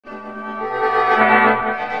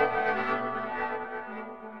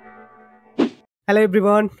Hello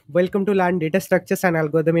everyone, welcome to Learn Data Structures and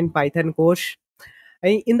Algorithm in Python course.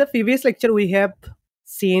 In the previous lecture, we have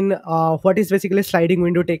seen what is basically sliding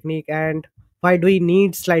window technique and why do we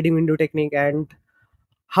need sliding window technique and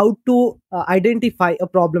how to identify a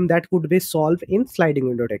problem that could be solved in sliding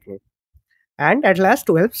window technique. And at last,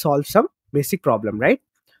 we have solved some basic problem, right?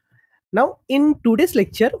 Now, in today's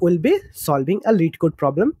lecture, we'll be solving a Leetcode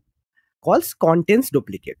problem called contents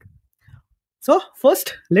duplicate. So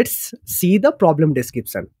first, let's see the problem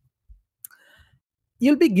description.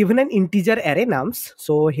 You'll be given an integer array nums.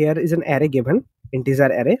 So here is an array given, integer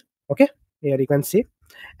array. Okay, here you can see,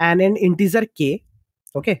 and an integer k.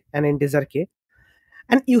 Okay, an integer k,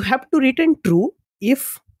 and you have to return true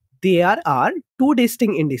if there are two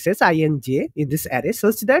distinct indices I and j in this array,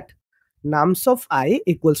 such that nums of I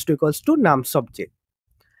equals to nums of j,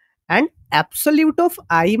 and absolute of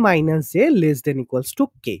I minus j less than equals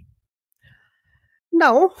to k.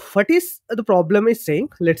 Now, what is the problem is saying?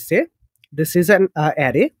 Let's say this is an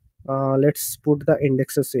array. Let's put the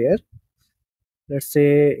indexes here. Let's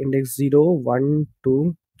say index 0, 1,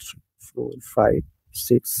 2, 3, 4, 5,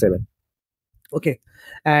 6, 7. Okay,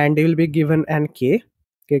 and they will be given an k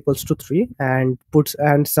equals to 3, and puts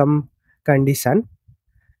and some condition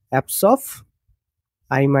abs of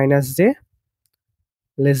I minus j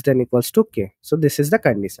less than equals to k. So this is the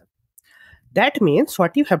condition. That means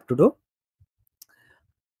what you have to do,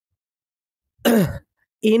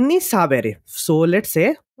 any subarray. So let's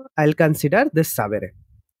say I'll consider this subarray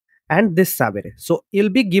and this subarray. So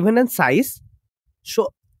you'll be given a size.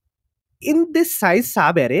 So in this size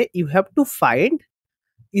subarray, you have to find,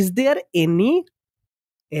 is there any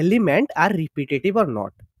element are repetitive or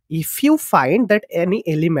not. If you find that any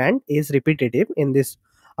element is repetitive in this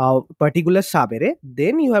particular subarray,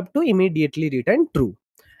 then you have to immediately return true.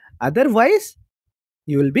 Otherwise,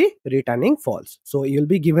 you will be returning false. So you'll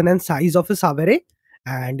be given a size of a subarray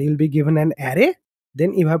and you'll be given an array.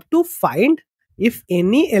 Then you have to find if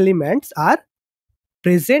any elements are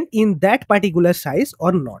present in that particular size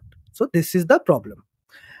or not. So this is the problem.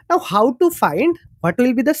 Now, how to find what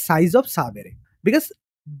will be the size of subarray? Because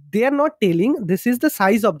they are not telling this is the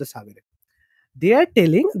size of the subarray. They are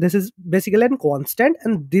telling this is basically a constant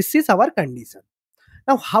and this is our condition.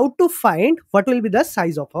 Now, how to find what will be the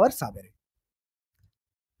size of our subarray?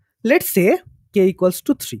 Let's say k equals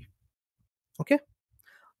to 3. Okay.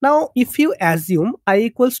 Now, if you assume I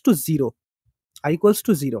equals to 0, I equals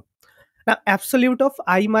to 0. Now, absolute of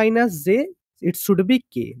I minus j, it should be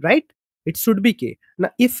k, right? It should be k.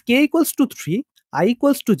 Now, if k equals to 3, I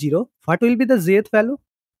equals to 0, what will be the jth value?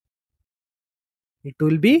 It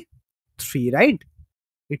will be 3, right?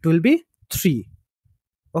 It will be 3.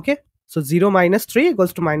 Okay. So 0 minus 3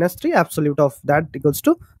 equals to minus 3. Absolute of that equals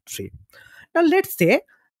to 3. Now, let's say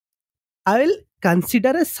I will consider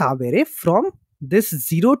a subarray from this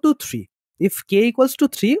 0 to 3. If k equals to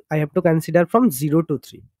 3, I have to consider from 0 to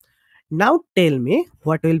 3. Now tell me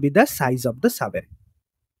what will be the size of the subarray.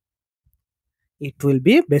 It will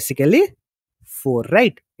be basically 4,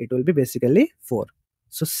 right? It will be basically 4.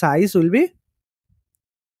 So size will be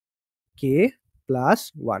k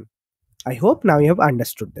plus 1. I hope now you have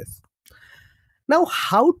understood this. Now,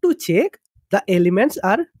 how to check the elements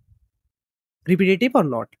are repetitive or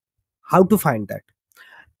not? How to find that?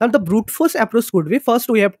 Now, the brute force approach could be, first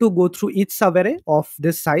we have to go through each subarray of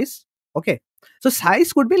this size. Okay. So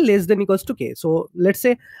size could be less than equals to k. So let's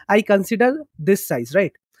say I consider this size,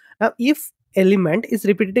 right? Now, if element is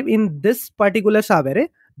repetitive in this particular subarray,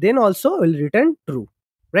 then also will return true,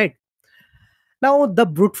 right? Now, the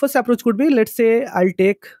brute force approach could be, let's say I'll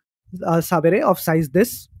take a subarray of size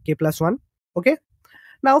this k plus 1. Okay.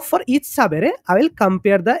 Now, for each subarray, I will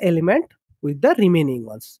compare the element with the remaining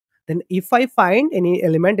ones. Then if I find any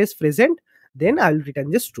element is present, then I will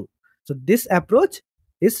return just true. So this approach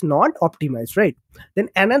is not optimized, right? Then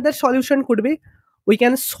another solution could be, we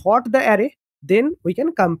can sort the array, then we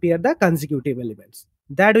can compare the consecutive elements.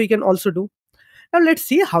 That we can also do. Now let's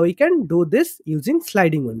see how we can do this using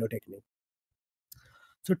sliding window technique.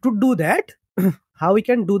 So to do that, how we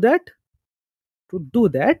can do that? To do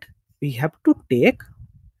that, we have to take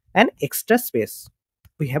an extra space.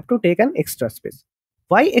 We have to take an extra space.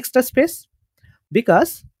 Why extra space?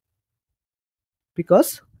 Because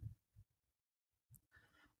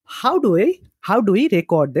how do we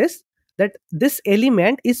record this, that this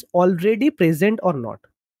element is already present or not,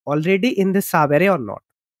 already in the subarray or not?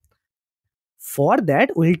 For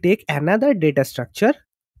that, we'll take another data structure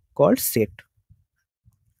called set.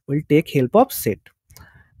 We'll take help of set.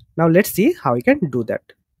 Now let's see how we can do that.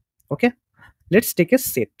 Okay, let's take a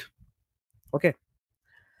set. Okay,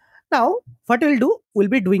 now what we'll do, we'll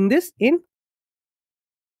be doing this in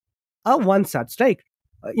a one search, right?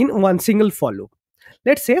 In one single for loop.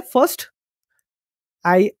 Let's say first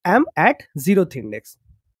I am at 0th index.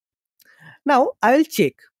 Now I will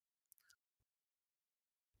check,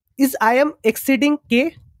 is I am exceeding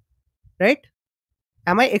k, right?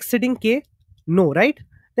 Am I exceeding k? No, right?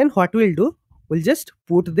 Then what we'll do, we'll just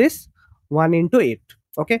put this 1 into 8.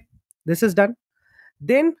 Okay, this is done.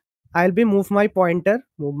 Then I'll be move my pointer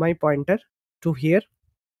to here.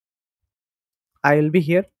 I will be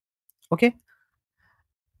here. Okay,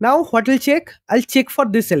 now what will check? I'll check for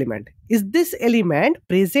this element. Is this element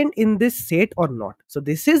present in this set or not? So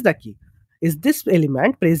this is the key. Is this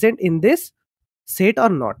element present in this set or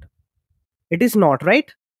not? It is not,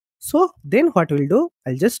 right? So then what we'll do,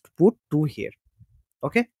 I'll just put 2 here.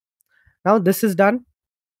 Okay, now this is done.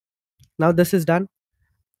 Now this is done.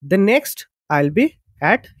 The next I'll be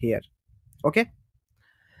at here. Okay,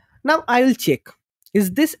 now I will check,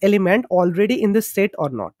 is this element already in the set or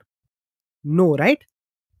not? No, right?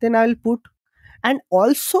 Then I will put, and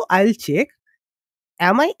also I'll check,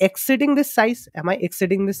 am I exceeding this size? Am I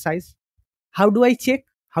exceeding this size? How do I check?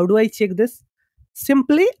 How do I check this?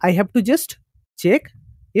 Simply I have to just check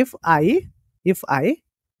if I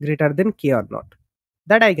greater than k or not.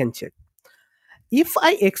 That I can check. If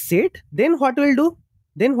I exceed, then what will do?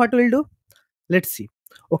 Then what will do? Let's see.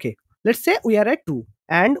 Okay, let's say we are at 2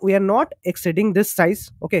 and we are not exceeding this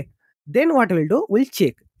size. Okay, then what we'll do, we'll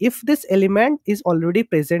check if this element is already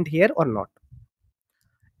present here or not.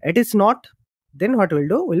 It is not, then what we'll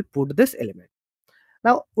do, we'll put this element.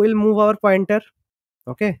 Now we'll move our pointer.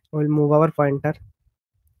 Okay, we'll move our pointer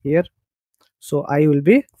here. So I will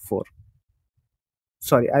be 4,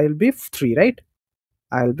 sorry, I will be 3, right?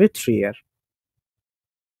 I will be 3 here.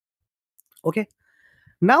 Okay,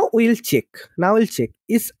 now we'll check. Now we'll check,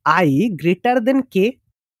 is I greater than k?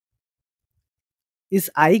 Is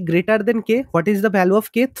I greater than k? What is the value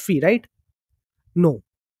of k? 3, right? No,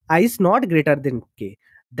 I is not greater than k.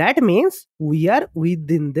 That means we are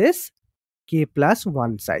within this k plus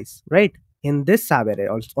 1 size, right? In this subarray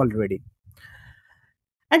already.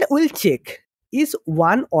 And we'll check, is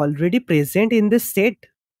 1 already present in this set?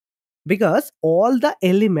 Because all the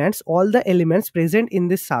elements present in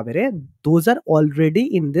this subarray, those are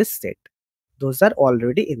already in this set. Those are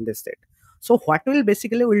already in this set. So what we'll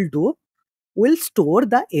basically will do, we'll store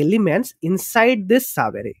the elements inside this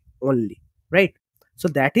subarray only, right? So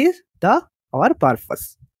that is the our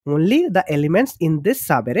purpose. Only the elements in this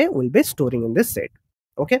subarray will be storing in this set.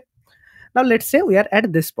 Okay, now let's say we are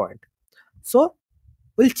at this point. So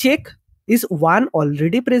we'll check, is 1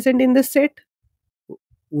 already present in this set?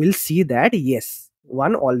 We'll see that yes,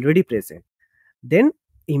 1 already present. Then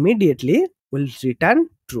immediately we'll return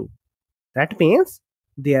true. That means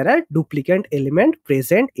there are duplicate element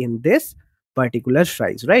present in this particular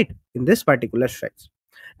size, right? In this particular size.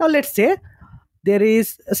 Now let's say there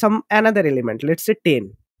is some another element, let's say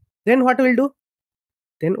 10. Then what we'll do?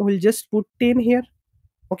 Then we'll just put 10 here.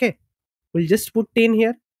 Okay, we'll just put 10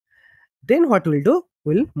 here. Then what we'll do?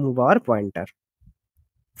 We'll move our pointer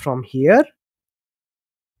from here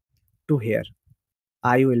to here.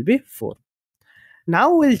 I will be 4.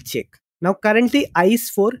 Now we'll check. Now currently I is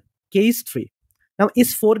 4, k is 3. Now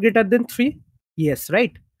is 4 greater than 3? Yes,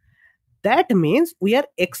 right? That means we are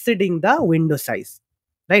exceeding the window size,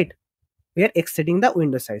 right? We are exceeding the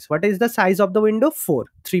window size. What is the size of the window? 4.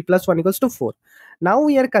 3 plus 1 equals to 4. Now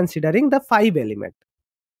we are considering the 5 element.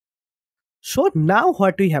 So now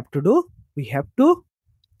what we have to do? We have to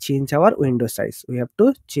change our window size. We have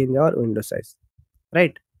to change our window size,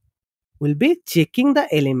 right? We'll be checking the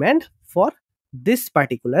element for this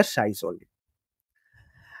particular size only.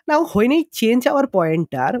 Now when we change our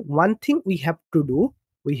pointer, one thing we have to do,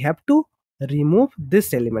 we have to remove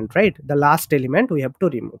this element, right? The last element we have to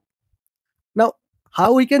remove. Now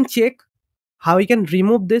how we can check, how we can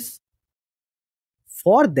remove this?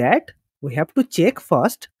 For that we have to check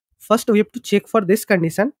first we have to check for this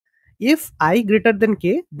condition. If I greater than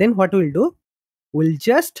k, then what we'll do, we'll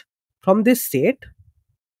just from this set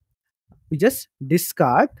we just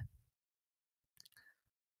discard.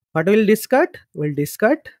 What will discard? We'll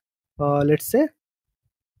discard let's say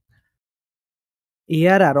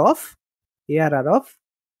ARR of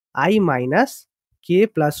I minus k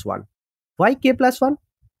plus 1. Why k plus 1?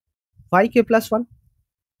 Why k plus 1?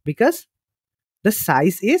 Because the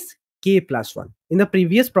size is k plus 1. In the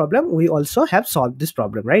previous problem we also have solved this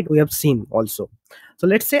problem, right? We have seen also. So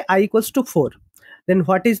let's say I equals to 4. Then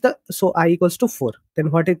what is the, so I equals to 4. Then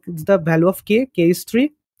what is the value of k? K is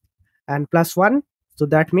 3 and plus 1. So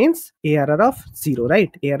that means ARR of 0, right?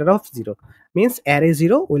 ARR of 0 means array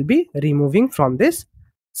 0 will be removing from this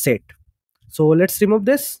set. So let's remove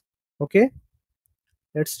this. Okay,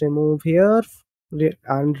 Let's remove here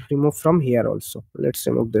and remove from here also. Let's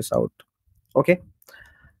remove this out. Okay.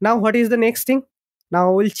 Now what is the next thing?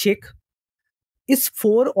 Now we'll check, is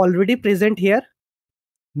 4 already present here?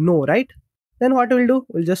 No, right? Then what we'll do?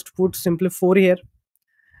 We'll just put simply 4 here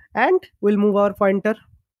and we'll move our pointer.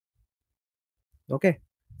 Okay.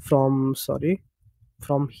 From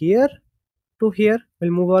here to here,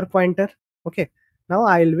 we'll move our pointer. Okay. Now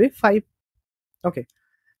I'll be 5. Okay.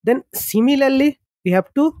 Then similarly, we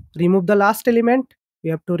have to remove the last element. We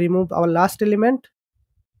have to remove our last element.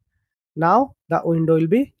 Now the window will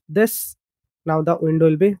be this. Now the window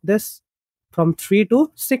will be this, from 3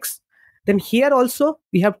 to 6. Then here also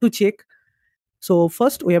we have to check. So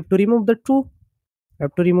first we have to remove the 2. We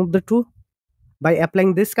have to remove the 2 by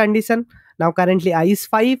applying this condition. Now currently I is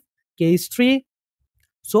 5, k is 3.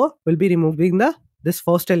 So we'll be removing this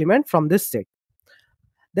first element from this set.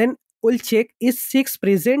 Then we'll check, is 6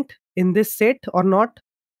 present in this set or not?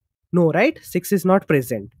 No, right? 6 is not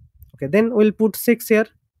present. Okay, then we'll put 6 here.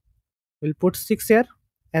 We'll put 6 here,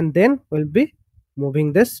 and then we'll be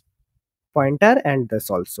moving this pointer and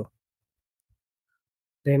this also.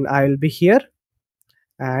 Then I will be here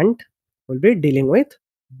and we'll be dealing with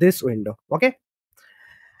this window. Okay,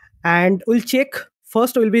 and we'll check.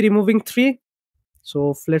 First we'll be removing 3.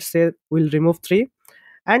 So let's say we'll remove 3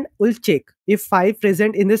 and we'll check if 5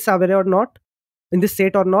 present in this array or not, in this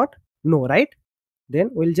set or not. No, right?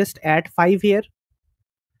 Then we'll just add 5 here.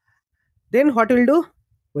 Then what we'll do?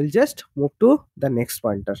 We'll just move to the next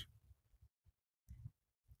pointer.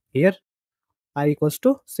 Here I equals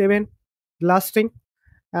to 7, last thing.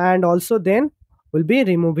 And also then we'll be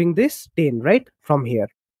removing this 10, right, from here.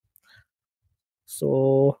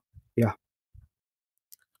 So yeah,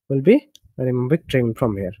 we'll be removing 10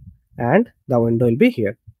 from here and the window will be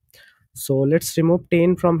here. So let's remove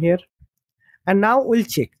 10 from here. And now we'll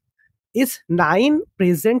check, is 9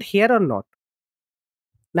 present here or not?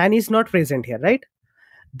 9 is not present here, right?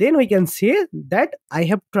 Then we can say that I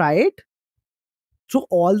have tried through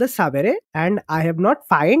all the subarray and I have not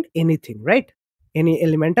find anything, right? Any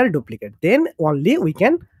elemental duplicate. Then only we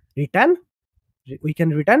can return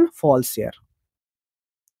false here.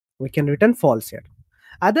 We can return false here.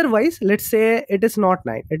 Otherwise, let's say it is not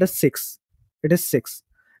 9, it is 6. It is 6.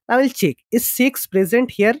 Now we'll check, is 6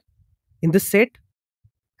 present here in the set?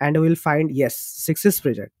 And we'll find yes, 6 is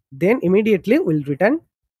present. Then immediately we'll return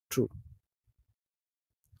true.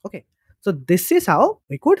 Okay, so this is how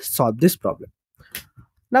we could solve this problem.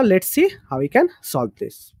 Now let's see how we can solve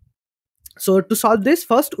this. So to solve this,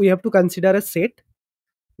 first we have to consider a set.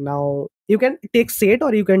 Now you can take set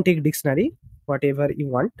or you can take dictionary, whatever you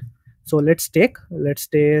want. So let's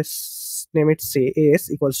name it, say s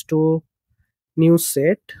equals to new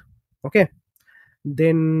set. Okay,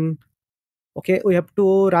 then okay, we have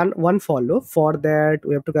to run one for loop. For that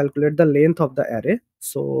we have to calculate the length of the array.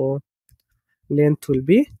 So length will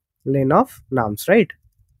be len of nums, right?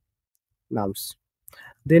 Nums.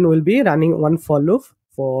 Then we'll be running one for loop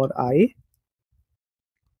for I.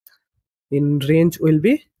 In range will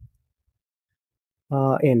be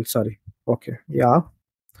n, sorry. Okay, yeah.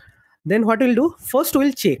 Then what we'll do, first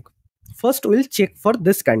we'll check for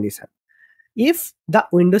this condition, if the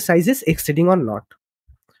window size is exceeding or not.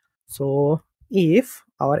 So if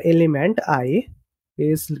our element I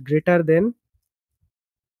is greater than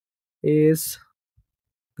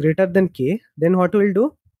k, then what we'll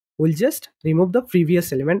do, we'll just remove the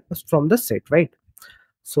previous element from the set, right?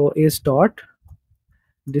 So is dot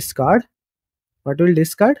discard, what will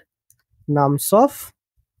discard? Nums of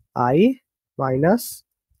I minus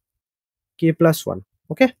k plus 1.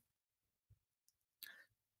 Okay,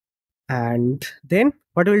 and then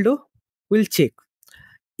what we'll do, we'll check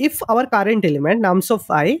if our current element nums of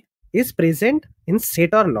I is present in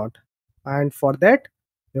set or not. And for that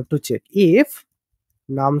we have to check if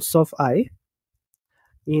nums of I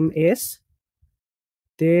in s,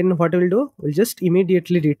 then what we'll do, we'll just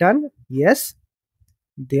immediately return yes,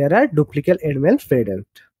 there are duplicate elements present,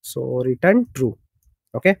 so return true.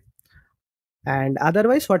 Okay, and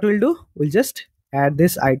otherwise what we'll do, we'll just add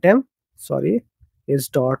this item, sorry, is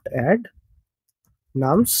dot add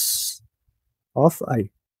nums of I.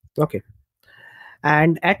 Okay,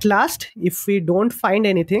 and at last if we don't find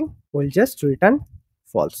anything, we'll just return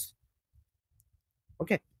false.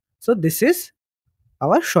 Okay, so this is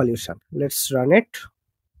our solution. Let's run it.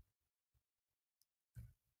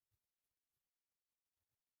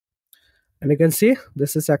 And you can see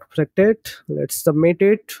this is accepted. Let's submit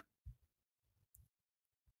it.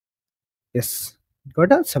 Yes,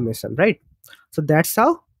 got a submission, right? So that's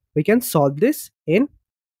how we can solve this in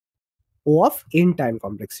O of n time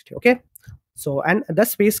complexity. Okay, So, and the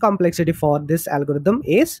space complexity for this algorithm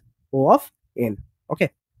is O of n.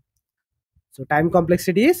 Okay. So time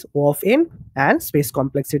complexity is O of n and space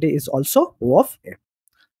complexity is also O of n.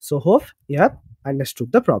 So hope you have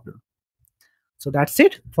understood the problem. So that's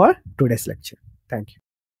it for today's lecture. Thank you.